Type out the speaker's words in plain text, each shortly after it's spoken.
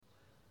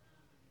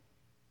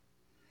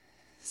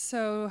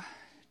So,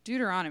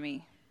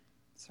 Deuteronomy.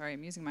 Sorry,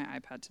 I'm using my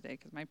iPad today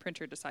because my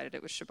printer decided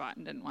it was Shabbat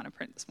and didn't want to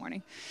print this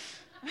morning.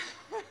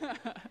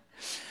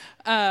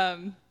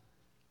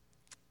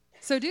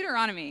 So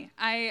Deuteronomy,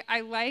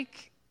 I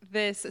like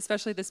this,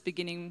 especially this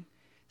beginning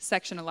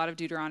section. A lot of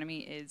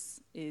Deuteronomy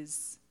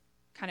is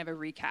kind of a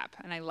recap,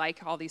 and I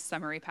like all these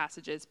summary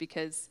passages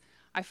because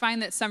I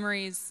find that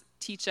summaries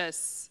teach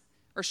us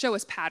or show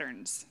us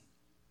patterns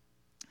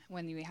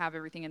when we have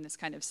everything in this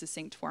kind of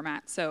succinct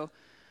format. So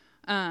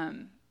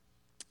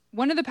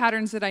one of the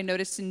patterns that I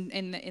noticed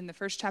in the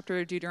first chapter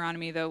of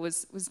Deuteronomy, though,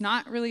 was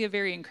not really a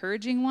very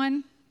encouraging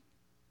one,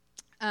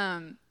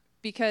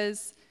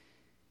 because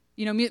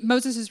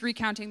Moses is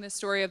recounting the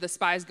story of the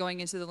spies going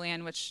into the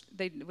land, which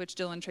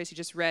Dylan and Tracy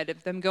just read,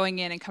 of them going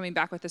in and coming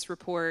back with this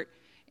report,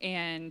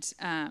 and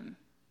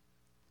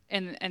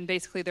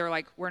basically they're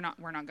like, we're not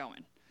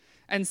going.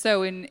 And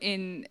so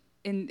in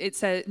it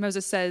says,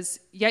 Moses says,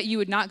 yet you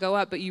would not go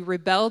up, but you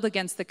rebelled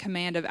against the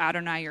command of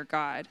Adonai your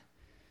God.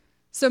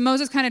 So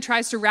Moses kind of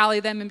tries to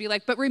rally them and be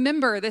like, but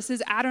remember, this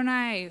is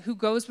Adonai who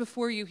goes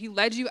before you. He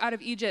led you out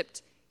of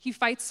Egypt. He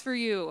fights for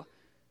you.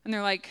 And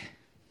they're like,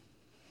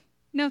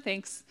 no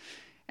thanks.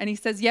 And he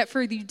says, yet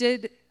for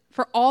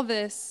all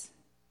this,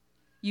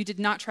 you did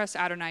not trust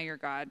Adonai your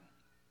God.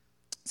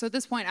 So at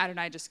this point,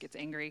 Adonai just gets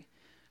angry,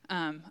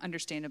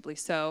 understandably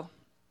so.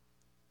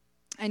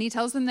 And he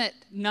tells them that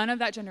none of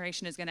that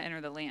generation is going to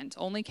enter the land,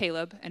 only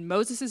Caleb, and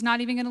Moses is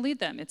not even going to lead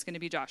them. It's going to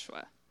be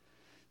Joshua.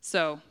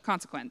 So,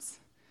 consequence.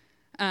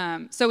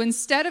 So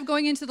instead of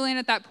going into the land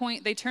at that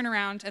point, they turn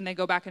around and they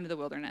go back into the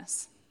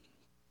wilderness.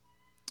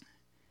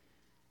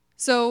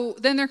 So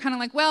then they're kind of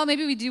like, well,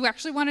 maybe we do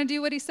actually want to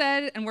do what he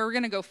said, and we're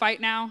going to go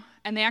fight now.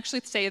 And they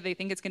actually say they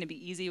think it's going to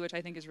be easy, which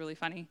I think is really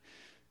funny.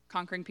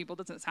 Conquering people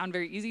doesn't sound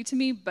very easy to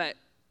me, but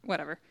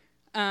whatever.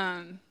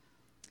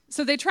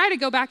 So they try to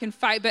go back and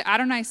fight, but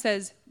Adonai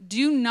says,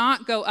 do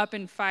not go up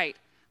and fight.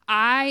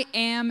 I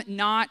am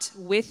not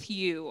with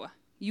you.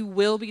 You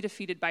will be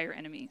defeated by your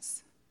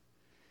enemies.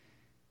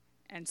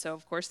 And so,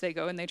 of course, they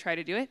go and they try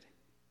to do it,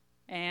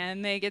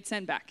 and they get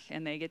sent back,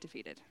 and they get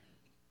defeated.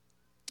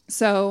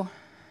 So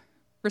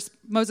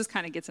Moses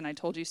kind of gets an I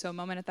told you so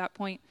moment at that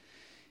point.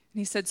 And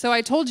he said, so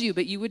I told you,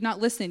 but you would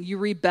not listen. You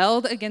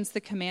rebelled against the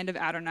command of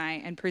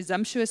Adonai and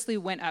presumptuously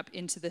went up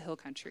into the hill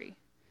country.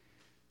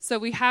 So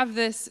we have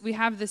this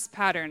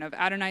pattern of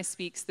Adonai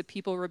speaks, the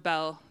people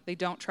rebel, they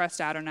don't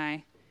trust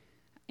Adonai,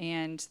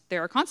 and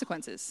there are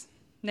consequences,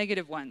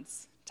 negative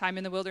ones. Time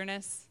in the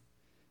wilderness,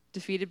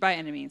 defeated by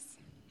enemies.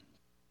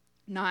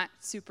 Not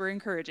super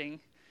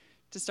encouraging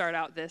to start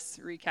out this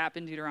recap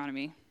in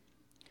Deuteronomy.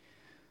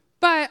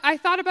 But I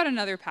thought about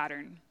another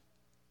pattern.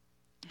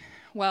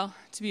 Well,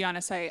 to be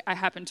honest, I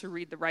happened to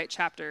read the right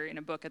chapter in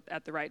a book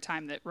at the right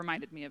time that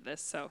reminded me of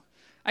this, so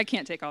I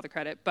can't take all the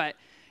credit. But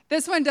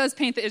this one does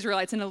paint the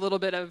Israelites in a little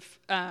bit of,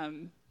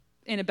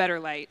 in a better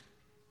light.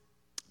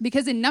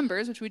 Because in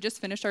Numbers, which we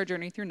just finished our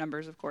journey through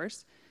Numbers, of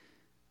course,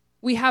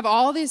 we have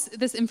all this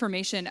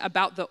information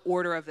about the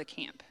order of the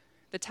camp.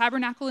 The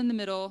tabernacle in the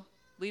middle,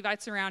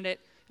 Levites around it,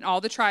 and all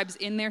the tribes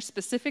in their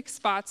specific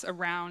spots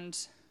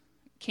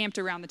camped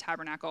around the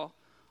tabernacle,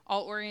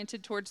 all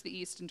oriented towards the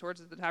east and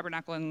towards the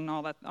tabernacle and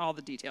all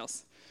the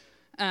details.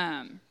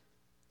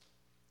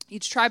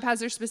 Each tribe has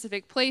their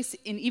specific place,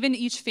 and even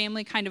each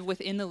family kind of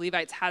within the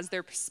Levites has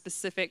their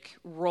specific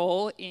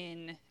role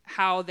in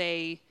how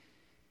they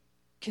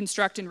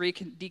construct and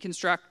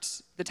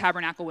deconstruct the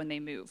tabernacle when they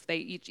move.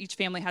 Each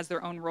family has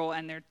their own role,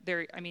 and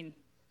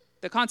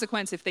the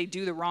consequence if they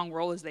do the wrong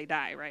role is they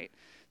die, right?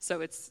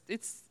 So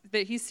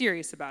he's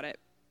serious about it.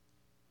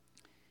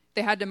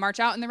 They had to march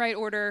out in the right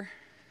order.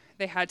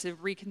 They had to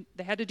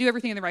do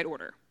everything in the right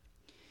order.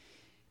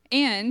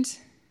 And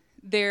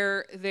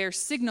their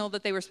signal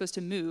that they were supposed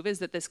to move is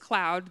that this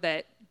cloud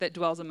that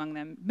dwells among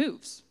them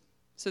moves.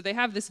 So they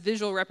have this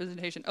visual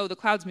representation. Oh, the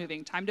cloud's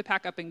moving. Time to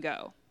pack up and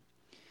go.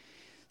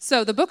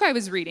 So the book I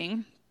was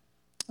reading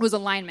was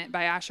Alignment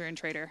by Asher and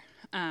Trader,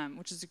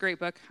 which is a great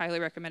book. Highly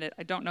recommend it.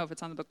 I don't know if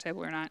it's on the book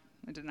table or not.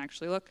 I didn't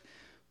actually look.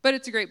 But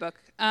it's a great book.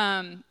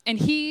 And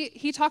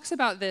he talks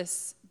about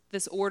this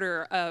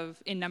order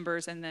in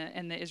Numbers and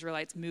the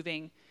Israelites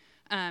moving.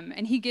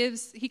 And he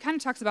kind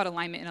of talks about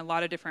alignment in a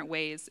lot of different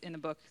ways in the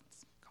book.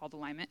 It's called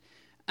Alignment.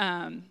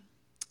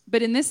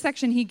 But in this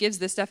section, he gives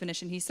this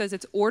definition. He says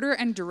it's order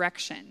and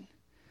direction.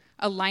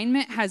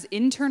 Alignment has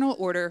internal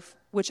order,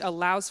 which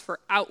allows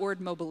for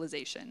outward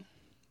mobilization.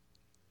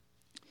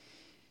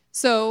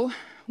 So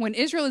when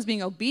Israel is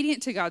being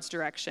obedient to God's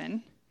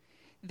direction,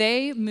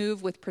 they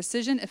move with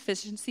precision,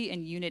 efficiency,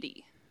 and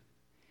unity.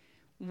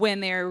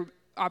 When they're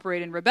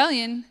operate in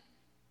rebellion,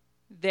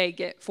 they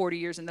get 40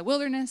 years in the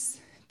wilderness,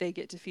 they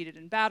get defeated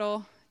in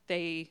battle,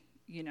 we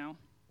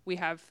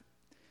have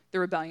the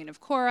rebellion of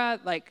Korah,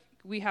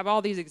 we have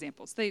all these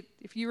examples.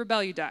 If you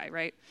rebel, you die,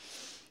 right?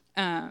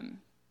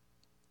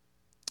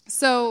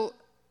 So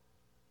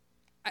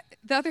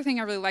the other thing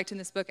I really liked in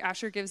this book,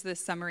 Asher gives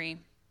this summary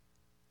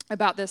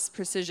about this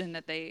precision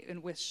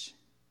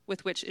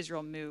with which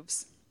Israel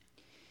moves.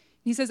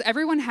 He says,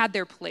 everyone had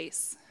their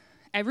place.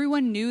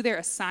 Everyone knew their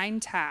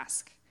assigned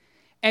task.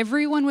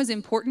 Everyone was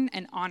important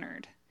and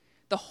honored.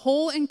 The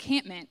whole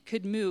encampment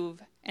could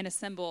move and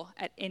assemble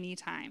at any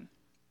time.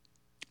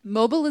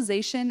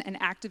 Mobilization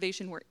and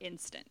activation were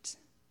instant.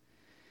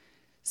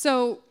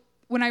 So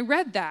when I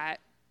read that,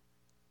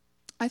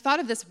 I thought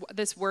of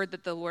this word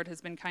that the Lord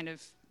has been kind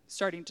of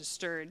starting to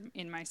stir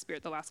in my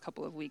spirit the last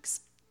couple of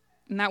weeks.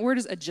 And that word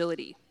is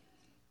agility.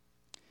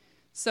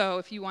 So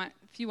if you want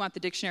the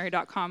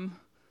dictionary.com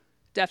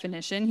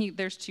definition,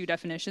 there's two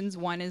definitions.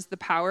 One is the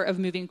power of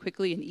moving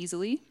quickly and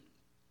easily,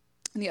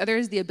 and the other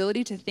is the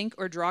ability to think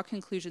or draw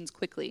conclusions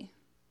quickly.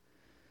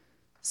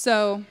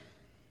 So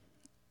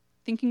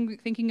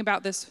thinking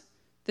about this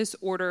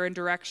order and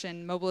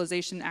direction,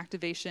 mobilization,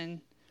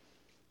 activation,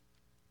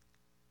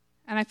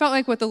 and I felt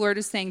like what the Lord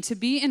is saying, to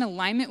be in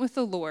alignment with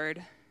the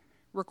Lord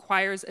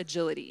requires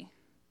agility.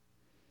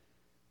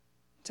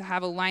 To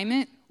have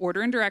alignment,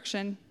 order, and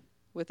direction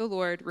with the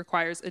Lord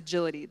requires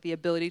agility, the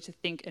ability to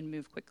think and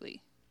move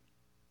quickly.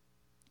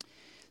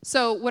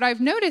 So what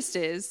I've noticed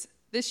is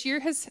this year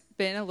has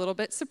been a little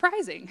bit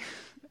surprising.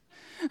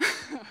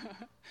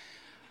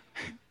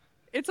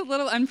 It's a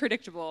little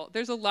unpredictable.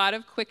 There's a lot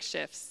of quick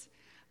shifts.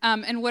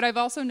 And what I've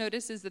also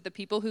noticed is that the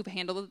people who've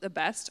handled it the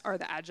best are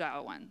the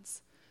agile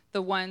ones,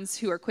 the ones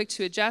who are quick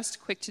to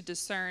adjust, quick to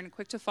discern,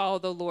 quick to follow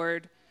the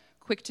Lord,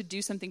 quick to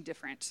do something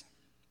different.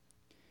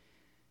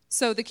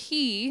 So the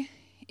key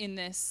in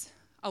this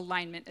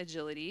alignment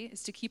agility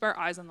is to keep our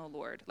eyes on the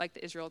Lord, like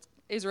the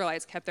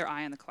Israelites kept their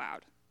eye on the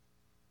cloud.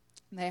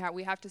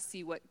 We have to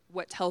see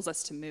what tells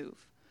us to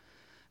move.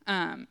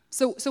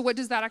 So what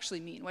does that actually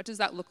mean? What does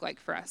that look like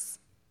for us?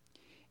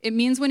 It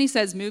means when he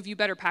says move, you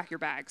better pack your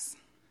bags.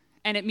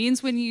 And it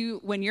means when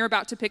you're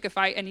about to pick a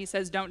fight and he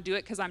says don't do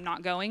it because I'm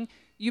not going,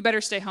 you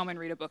better stay home and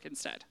read a book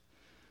instead.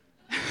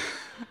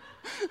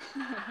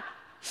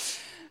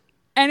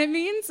 And it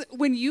means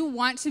when you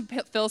want to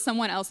fill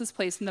someone else's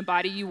place in the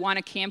body, you want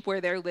to camp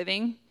where they're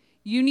living,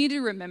 you need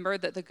to remember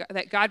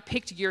that God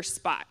picked your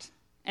spot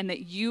and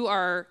that you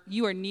are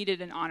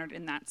needed and honored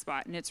in that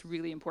spot, and it's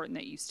really important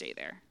that you stay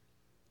there.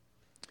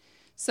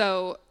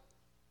 So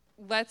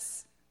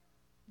let's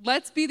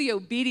be the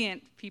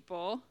obedient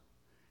people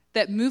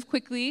that move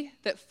quickly,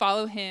 that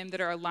follow him,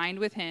 that are aligned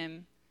with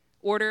him,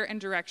 order and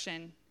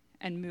direction,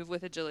 and move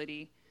with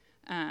agility,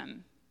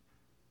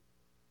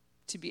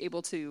 to be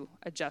able to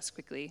adjust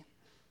quickly.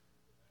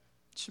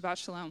 Shabbat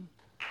shalom.